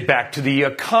 now let's get back to the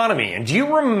economy. And do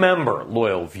you remember,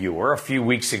 loyal viewer, a few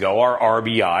weeks ago, our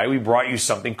RBI, we brought you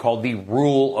something called the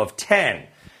Rule of 10.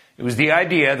 It was the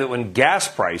idea that when gas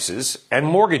prices and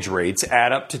mortgage rates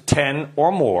add up to 10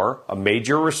 or more, a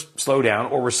major slowdown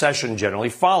or recession generally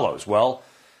follows. Well,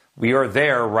 we are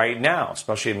there right now,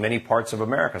 especially in many parts of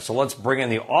America. So let's bring in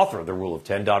the author of the Rule of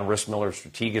 10, Don Rissmiller,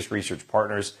 Strategas Research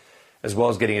Partners, as well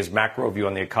as getting his macro view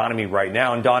on the economy right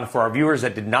now. And Don, for our viewers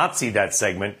that did not see that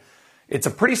segment, it's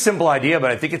a pretty simple idea,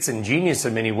 but I think it's ingenious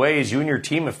in many ways. You and your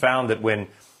team have found that when,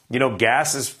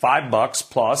 gas is $5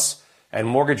 plus and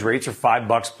mortgage rates are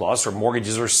 $5 plus, or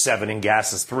mortgages are 7 and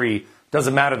gas is 3,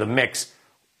 doesn't matter the mix.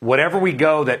 Whatever we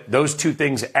go, that those two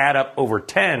things add up over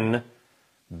 10,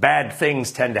 bad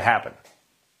things tend to happen.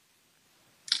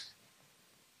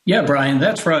 Yeah, Brian,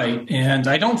 that's right. And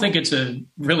I don't think it's a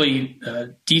really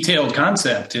detailed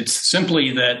concept. It's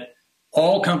simply that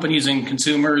all companies and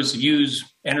consumers use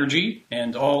energy,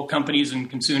 and all companies and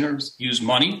consumers use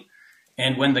money.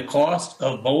 And when the cost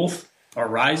of both are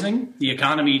rising, the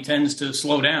economy tends to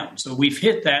slow down. So we've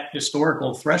hit that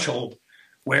historical threshold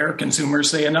where consumers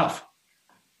say enough.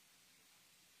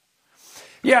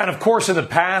 Yeah, and of course, in the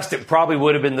past, it probably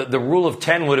would have been the rule of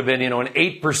 10 would have been, an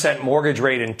 8% mortgage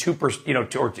rate and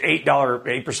 2%, or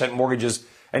 $8% mortgages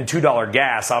and $2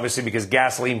 gas, obviously because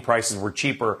gasoline prices were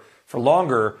cheaper for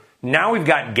longer. Now we've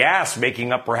got gas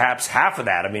making up perhaps half of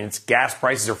that. I mean, it's gas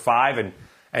prices are 5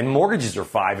 and mortgages are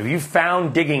 5. Have you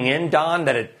found digging in, Don,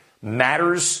 that it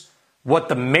matters what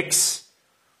the mix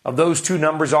of those two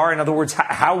numbers are? In other words,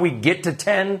 how we get to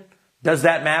 10, does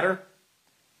that matter?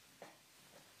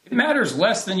 It matters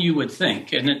less than you would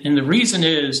think. And the reason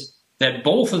is that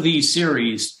both of these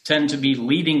series tend to be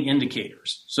leading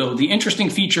indicators. So the interesting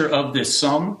feature of this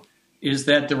sum is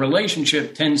that the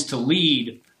relationship tends to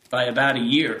lead by about a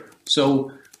year.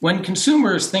 So when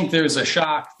consumers think there's a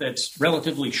shock that's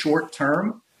relatively short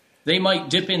term, they might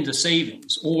dip into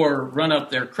savings or run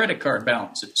up their credit card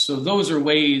balances. So those are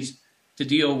ways to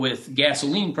deal with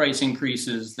gasoline price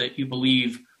increases that you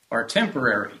believe are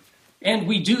temporary. And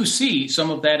we do see some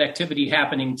of that activity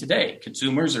happening today.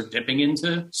 Consumers are dipping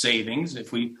into savings.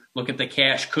 If we look at the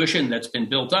cash cushion that's been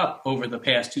built up over the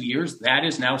past 2 years, that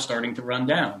is now starting to run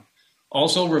down.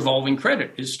 Also, revolving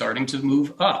credit is starting to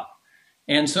move up.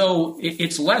 And so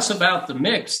it's less about the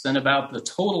mix than about the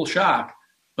total shock.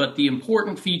 But the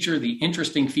important feature, the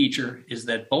interesting feature, is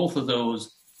that both of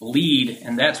those lead,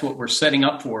 and that's what we're setting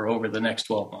up for over the next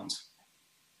 12 months.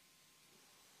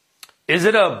 Is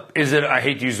it, I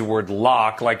hate to use the word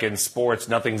lock, like in sports,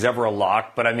 nothing's ever a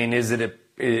lock, but I mean,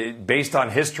 based on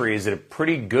history, is it a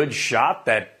pretty good shot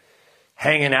that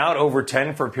hanging out over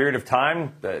 10 for a period of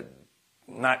time,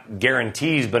 not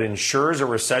guarantees, but ensures a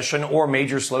recession or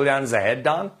major slowdowns ahead,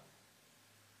 Don?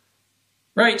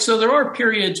 Right. So there are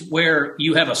periods where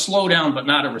you have a slowdown, but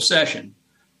not a recession.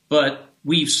 But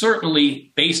we've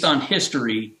certainly, based on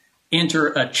history, enter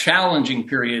a challenging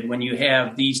period when you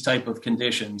have these type of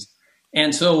conditions.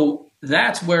 And so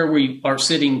that's where we are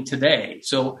sitting today.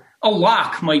 So a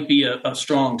lock might be a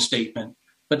strong statement,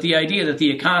 but the idea that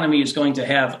the economy is going to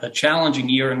have a challenging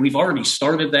year, and we've already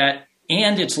started that,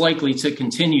 and it's likely to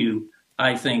continue,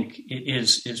 I think,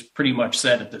 is pretty much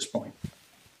set at this point.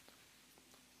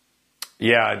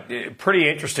 Yeah, pretty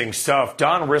interesting stuff.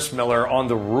 Don Rissmiller on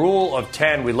the rule of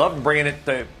 10. We love bringing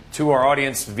it to our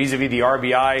audience vis-a-vis the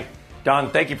RBI.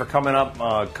 Don, thank you for coming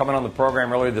on the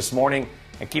program earlier this morning.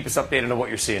 And keep us updated on what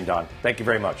you're seeing, Don. Thank you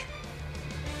very much.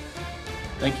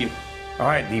 Thank you. All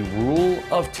right, the rule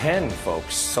of 10,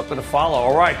 folks. Something to follow.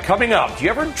 All right, coming up, do you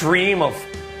ever dream of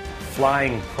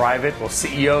flying private? Well,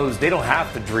 CEOs, they don't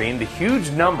have to dream. The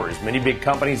huge numbers many big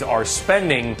companies are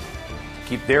spending to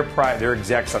keep their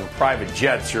execs on private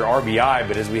jets, your RBI.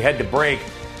 But as we head to break,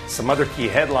 some other key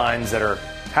headlines that are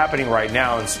happening right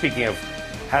now. And speaking of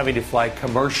having to fly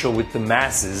commercial with the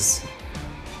masses,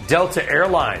 Delta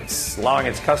Airlines allowing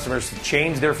its customers to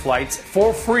change their flights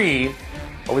for free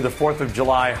over the 4th of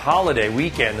July holiday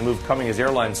weekend. The move coming as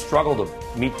airlines struggle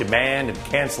to meet demand and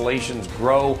cancellations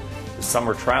grow as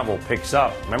summer travel picks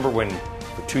up. Remember when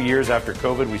for 2 years after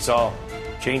COVID we saw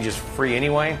changes free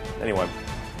anyway? Anyway,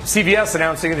 CVS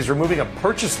announcing it is removing a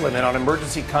purchase limit on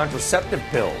emergency contraceptive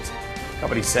pills. The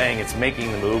company saying it's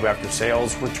making the move after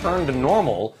sales return to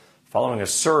normal following a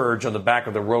surge on the back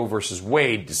of the Roe versus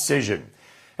Wade decision.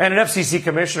 And an FCC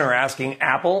commissioner asking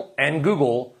Apple and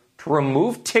Google to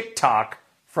remove TikTok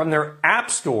from their app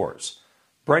stores.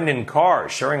 Brendan Carr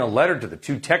sharing a letter to the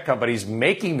two tech companies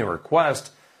making the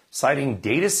request, citing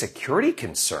data security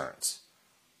concerns.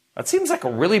 That seems like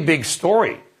a really big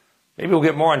story. Maybe we'll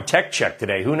get more on Tech Check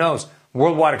today. Who knows?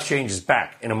 Worldwide Exchange is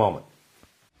back in a moment.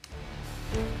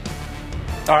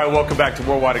 All right, welcome back to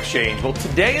Worldwide Exchange. Well,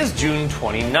 today is June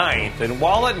 29th, and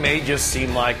while it may just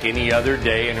seem like any other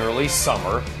day in early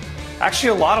summer, actually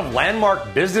a lot of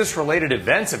landmark business-related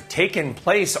events have taken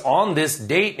place on this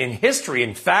date in history.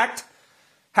 In fact,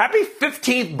 happy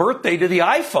 15th birthday to the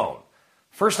iPhone.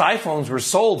 First iPhones were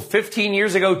sold 15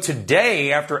 years ago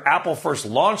today after Apple first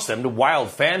launched them to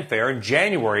wild fanfare in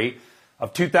January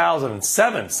of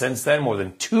 2007. Since then, more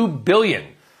than 2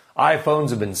 billion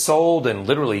iPhones have been sold and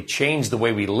literally changed the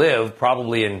way we live,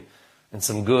 probably in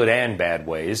some good and bad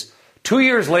ways. 2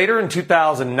 years later, in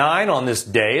 2009, on this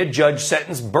day, a judge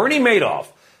sentenced Bernie Madoff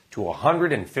to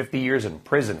 150 years in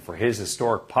prison for his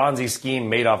historic Ponzi scheme,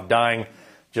 Madoff dying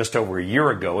just over a year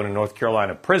ago in a North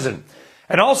Carolina prison.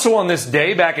 And also on this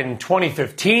day, back in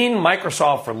 2015,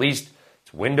 Microsoft released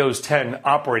its Windows 10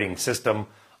 operating system,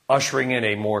 ushering in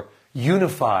a more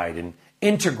unified and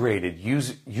integrated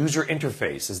user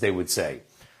interface, as they would say.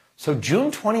 So June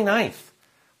 29th,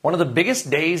 one of the biggest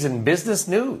days in business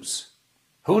news.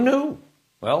 Who knew?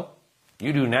 Well,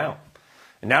 you do now.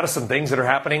 And now to some things that are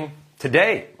happening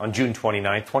today on June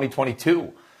 29th,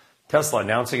 2022. Tesla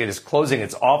announcing it is closing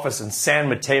its office in San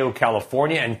Mateo,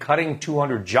 California, and cutting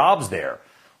 200 jobs there.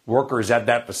 Workers at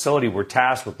that facility were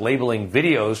tasked with labeling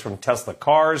videos from Tesla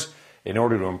cars in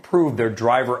order to improve their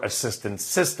driver assistance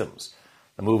systems.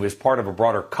 The move is part of a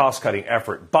broader cost-cutting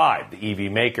effort by the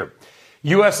EV maker.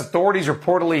 U.S. authorities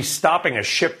reportedly stopping a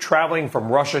ship traveling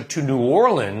from Russia to New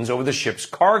Orleans over the ship's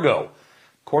cargo.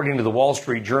 According to the Wall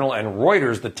Street Journal and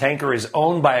Reuters, the tanker is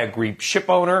owned by a Greek ship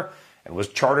owner and was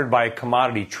chartered by a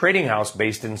commodity trading house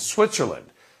based in Switzerland.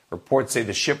 Reports say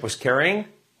the ship was carrying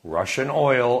Russian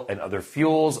oil and other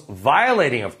fuels,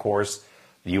 violating, of course,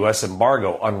 the U.S.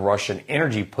 embargo on Russian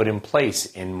energy put in place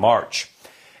in March.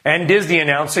 And Disney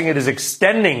announcing it is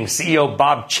extending CEO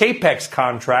Bob Chapek's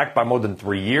contract by more than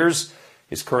 3 years.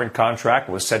 His current contract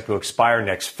was set to expire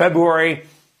next February.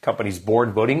 Company's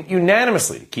board voting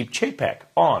unanimously to keep Chapek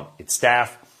on its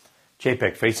staff.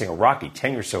 Chapek facing a rocky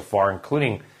tenure so far,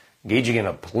 including engaging in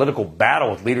a political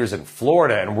battle with leaders in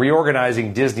Florida and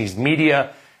reorganizing Disney's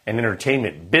media and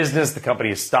entertainment business. The company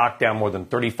is stock down more than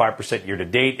 35% year to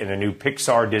date, and a new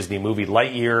Pixar Disney movie,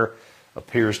 Lightyear,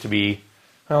 appears to be,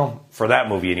 well, for that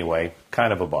movie anyway,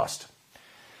 kind of a bust.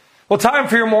 Well, time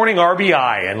for your morning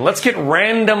RBI, and let's get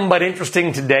random but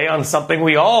interesting today on something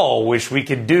we all wish we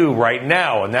could do right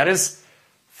now, and that is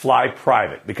fly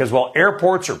private. Because while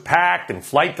airports are packed and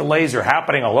flight delays are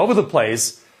happening all over the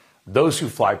place, those who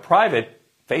fly private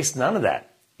face none of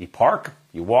that. You park,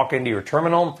 you walk into your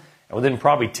terminal, and within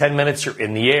probably 10 minutes, you're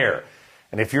in the air.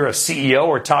 And if you're a CEO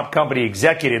or top company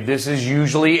executive, this is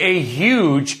usually a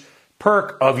huge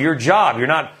perk of your job. You're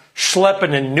not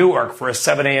schlepping in Newark for a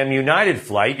 7 a.m. United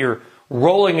flight. You're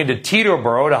rolling into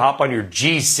Teterboro to hop on your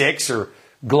G6 or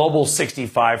Global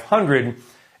 6500.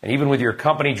 And even with your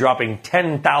company dropping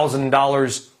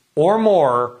 $10,000 or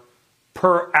more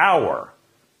per hour,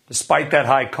 despite that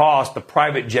high cost, the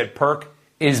private jet perk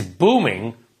is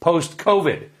booming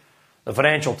post-COVID. The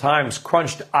Financial Times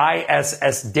crunched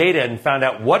ISS data and found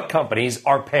out what companies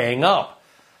are paying up.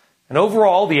 And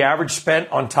overall, the average spent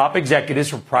on top executives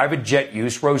for private jet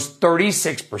use rose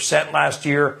 36% last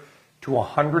year to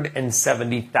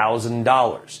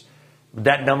 $170,000.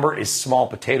 That number is small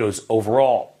potatoes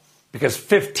overall, because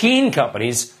 15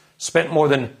 companies spent more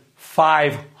than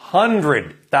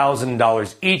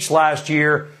 $500,000 each last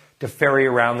year to ferry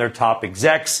around their top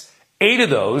execs. 8 of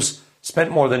those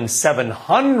spent more than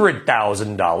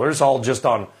 $700,000, all just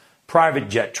on private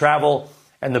jet travel.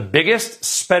 And the biggest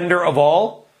spender of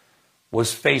all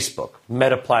was Facebook,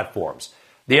 Meta Platforms.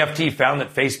 The FT found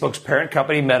that Facebook's parent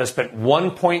company, Meta, spent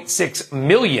 $1.6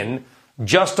 million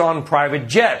just on private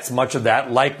jets, much of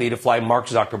that likely to fly Mark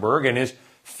Zuckerberg and his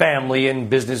family and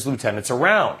business lieutenants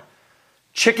around.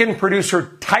 Chicken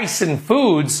producer Tyson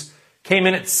Foods came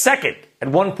in at second at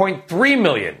 $1.3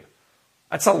 million.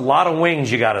 That's a lot of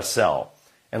wings you got to sell.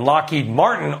 And Lockheed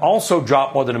Martin also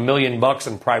dropped more than $1 million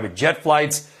in private jet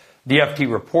flights. The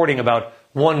FT reporting about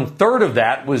 1/3 of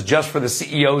that was just for the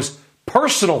CEO's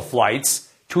personal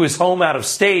flights to his home out of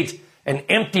state, an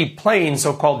empty plane,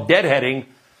 so-called deadheading,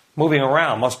 moving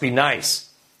around. Must be nice.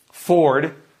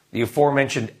 Ford, the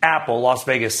aforementioned Apple, Las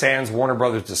Vegas Sands, Warner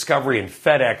Brothers Discovery, and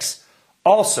FedEx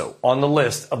also on the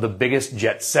list of the biggest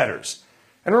jet setters.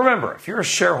 And remember, if you're a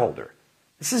shareholder,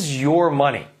 this is your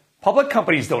money. Public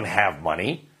companies don't have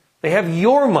money. They have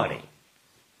your money.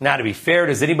 Now, to be fair,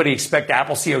 does anybody expect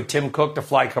Apple CEO Tim Cook to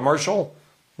fly commercial?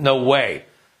 No way.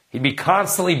 He'd be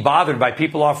constantly bothered by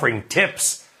people offering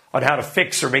tips on how to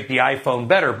fix or make the iPhone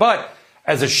better. But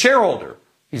as a shareholder,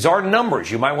 these are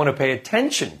numbers you might want to pay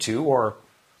attention to, or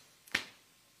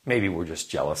maybe we're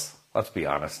just jealous. Let's be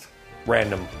honest.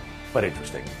 Random, but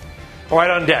interesting. All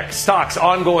right, on deck, stocks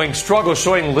ongoing struggle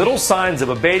showing little signs of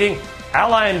abating.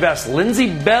 Ally Invest Lindsay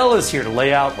Bell is here to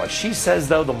lay out what she says,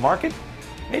 though, the market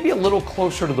may be a little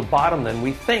closer to the bottom than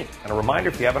we think. And a reminder,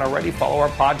 if you haven't already, follow our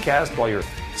podcast while you're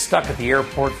stuck at the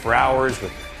airport for hours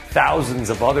with thousands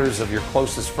of others of your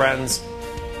closest friends.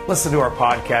 Listen to our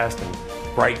podcast and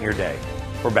brighten your day.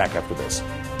 We're back after this.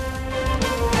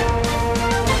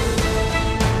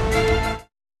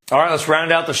 All right, let's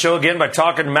round out the show again by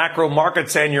talking macro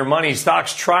markets and your money.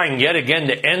 Stocks trying yet again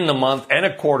to end the month and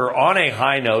a quarter on a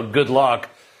high note. Good luck.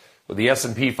 With the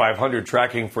S&P 500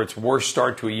 tracking for its worst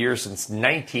start to a year since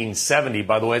 1970.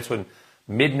 By the way, it's when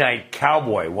Midnight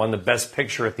Cowboy won the Best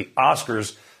Picture at the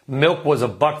Oscars. Milk was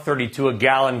 $1.32 a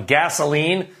gallon.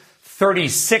 Gasoline,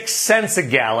 36 cents a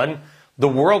gallon. The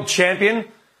world champion,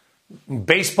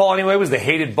 baseball anyway, was the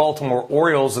hated Baltimore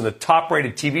Orioles, and the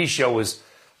top-rated TV show was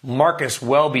Marcus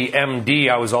Welby, MD.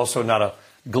 I was also not a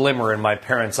glimmer in my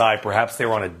parents' eye. Perhaps they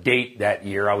were on a date that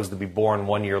year. I was to be born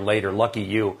 1 year later. Lucky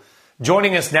you.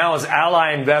 Joining us now is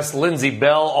Ally Invest Lindsay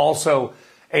Bell, also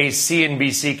a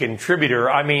CNBC contributor.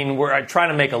 I mean, we're trying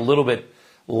to make a little bit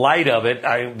light of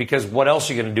it because what else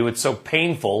are you going to do? It's so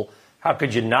painful. How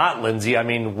could you not, Lindsay? I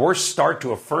mean, worst start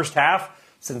to a first half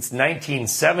since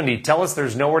 1970. Tell us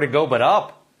there's nowhere to go but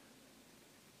up.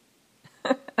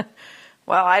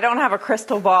 Well, I don't have a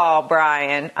crystal ball,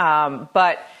 Brian,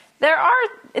 but there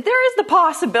is the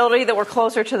possibility that we're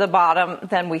closer to the bottom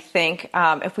than we think.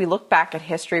 If we look back at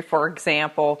history, for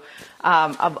example,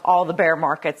 of all the bear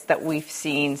markets that we've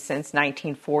seen since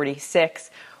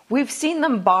 1946, we've seen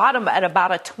them bottom at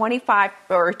about a 25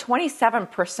 or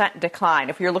 27% decline.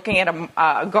 If you're looking at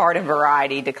a garden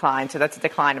variety decline, so that's a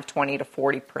decline of 20 to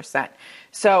 40%.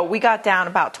 So we got down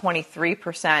about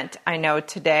 23%. I know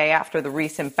today, after the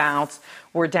recent bounce,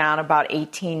 we're down about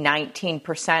 18,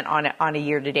 19% on a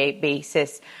year-to-date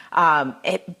basis.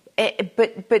 It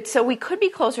But so we could be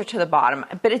closer to the bottom,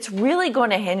 but it's really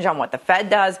going to hinge on what the Fed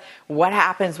does, what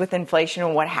happens with inflation,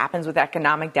 and what happens with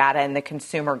economic data and the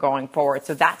consumer going forward.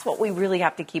 So that's what we really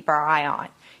have to keep our eye on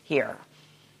here.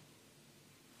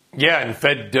 Yeah,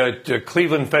 and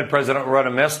Cleveland Fed President Rhoda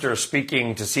Mester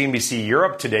speaking to CNBC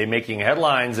Europe today, making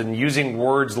headlines and using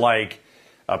words like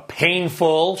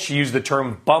painful. She used the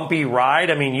term bumpy ride.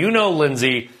 I mean,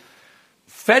 Lindsay,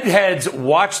 Fed heads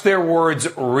watch their words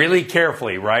really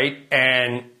carefully, right?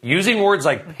 And using words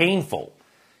like painful,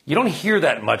 you don't hear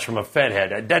that much from a Fed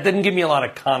head. That didn't give me a lot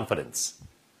of confidence.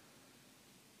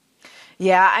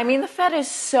 Yeah, I mean, the Fed is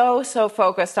so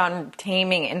focused on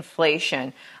taming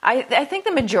inflation. I think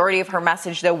the majority of her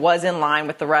message, though, was in line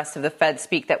with the rest of the Fed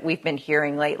speak that we've been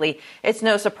hearing lately. It's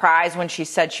no surprise when she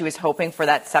said she was hoping for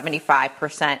that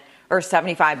 75% or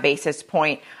 75 basis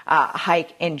point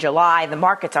hike in July. The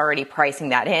market's already pricing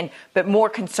that in. But more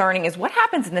concerning is what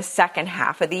happens in the second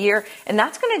half of the year. And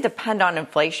that's going to depend on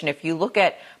inflation. If you look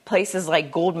at places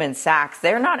like Goldman Sachs,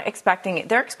 they're expecting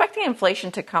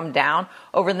inflation to come down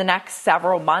over the next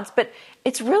several months. But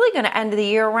it's really going to end the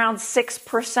year around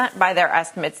 6% by their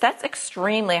estimates. That's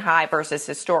extremely high versus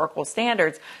historical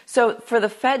standards. So for the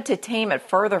Fed to tame it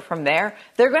further from there,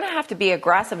 they're going to have to be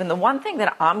aggressive. And the one thing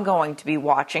that I'm going to be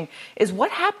watching is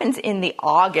what happens in the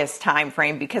August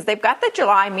timeframe, because they've got the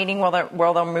July meeting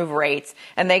where they'll move rates,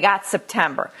 and they got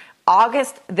September.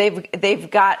 August,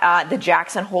 they've got the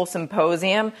Jackson Hole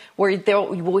Symposium, where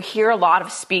we'll hear a lot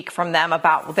of speak from them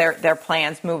about their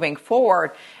plans moving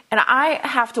forward. And I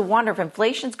have to wonder if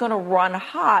inflation's going to run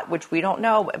hot, which we don't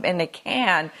know, and it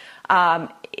can. Are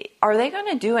they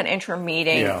going to do an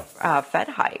intra-meeting Fed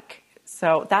hike?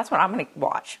 So that's what I'm going to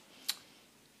watch.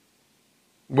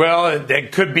 Well,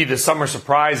 that could be the summer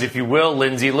surprise, if you will,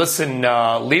 Lindsay. Listen,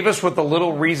 leave us with a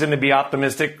little reason to be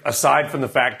optimistic, aside from the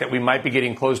fact that we might be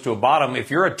getting close to a bottom.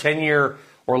 If you're a 10-year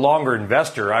or longer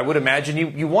investor, I would imagine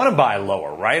you want to buy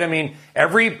lower, right? I mean,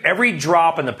 every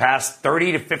drop in the past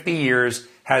 30 to 50 years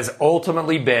has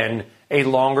ultimately been a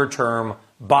longer-term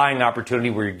buying opportunity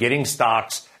where you're getting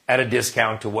stocks at a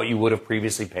discount to what you would have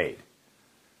previously paid.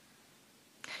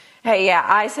 Hey, yeah,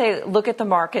 I say look at the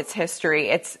market's history.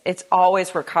 It's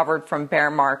always recovered from bear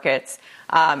markets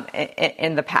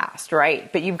in the past,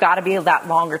 right? But you've got to be that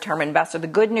longer-term investor. The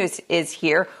good news is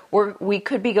here, we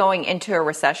could be going into a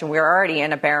recession. We're already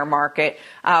in a bear market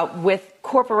with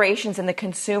corporations and the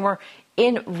consumer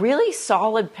in really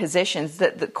solid positions.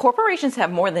 The corporations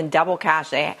have more than double cash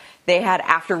they had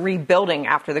after rebuilding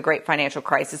after the great financial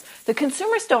crisis. The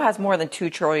consumer still has more than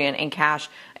 $2 trillion in cash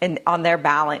on their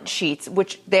balance sheets,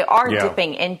 which they are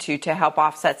dipping into to help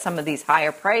offset some of these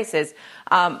higher prices.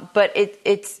 But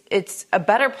it's a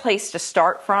better place to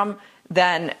start from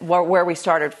than where we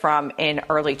started from in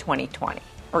early 2020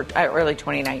 or early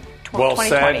 2019. Well 2020,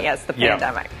 said. yes, the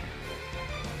pandemic.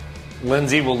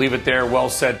 Lindsay, we'll leave it there. Well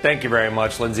said. Thank you very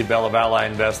much, Lindsay Bell of Ally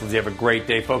Invest. Lindsay, have a great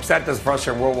day, folks. That does it for us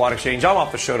here on Worldwide Exchange. I'm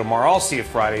off the show tomorrow. I'll see you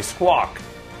Friday. Squawk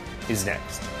is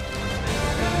next.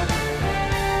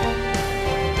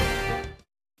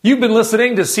 You've been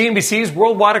listening to CNBC's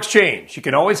Worldwide Exchange. You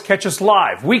can always catch us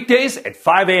live weekdays at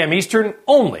 5 a.m. Eastern,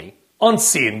 only on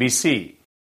CNBC.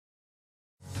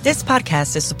 This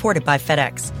podcast is supported by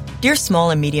FedEx. Dear small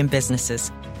and medium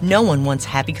businesses, no one wants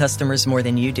happy customers more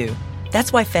than you do.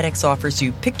 That's why FedEx offers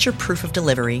you picture proof of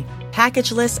delivery,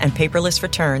 packageless and paperless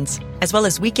returns, as well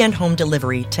as weekend home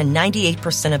delivery to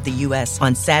 98% of the U.S.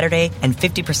 on Saturday and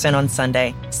 50% on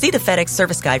Sunday. See the FedEx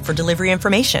service guide for delivery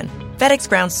information. FedEx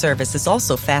Ground service is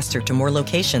also faster to more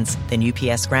locations than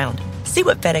UPS Ground. See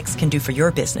what FedEx can do for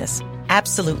your business.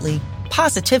 Absolutely,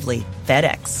 positively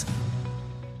FedEx.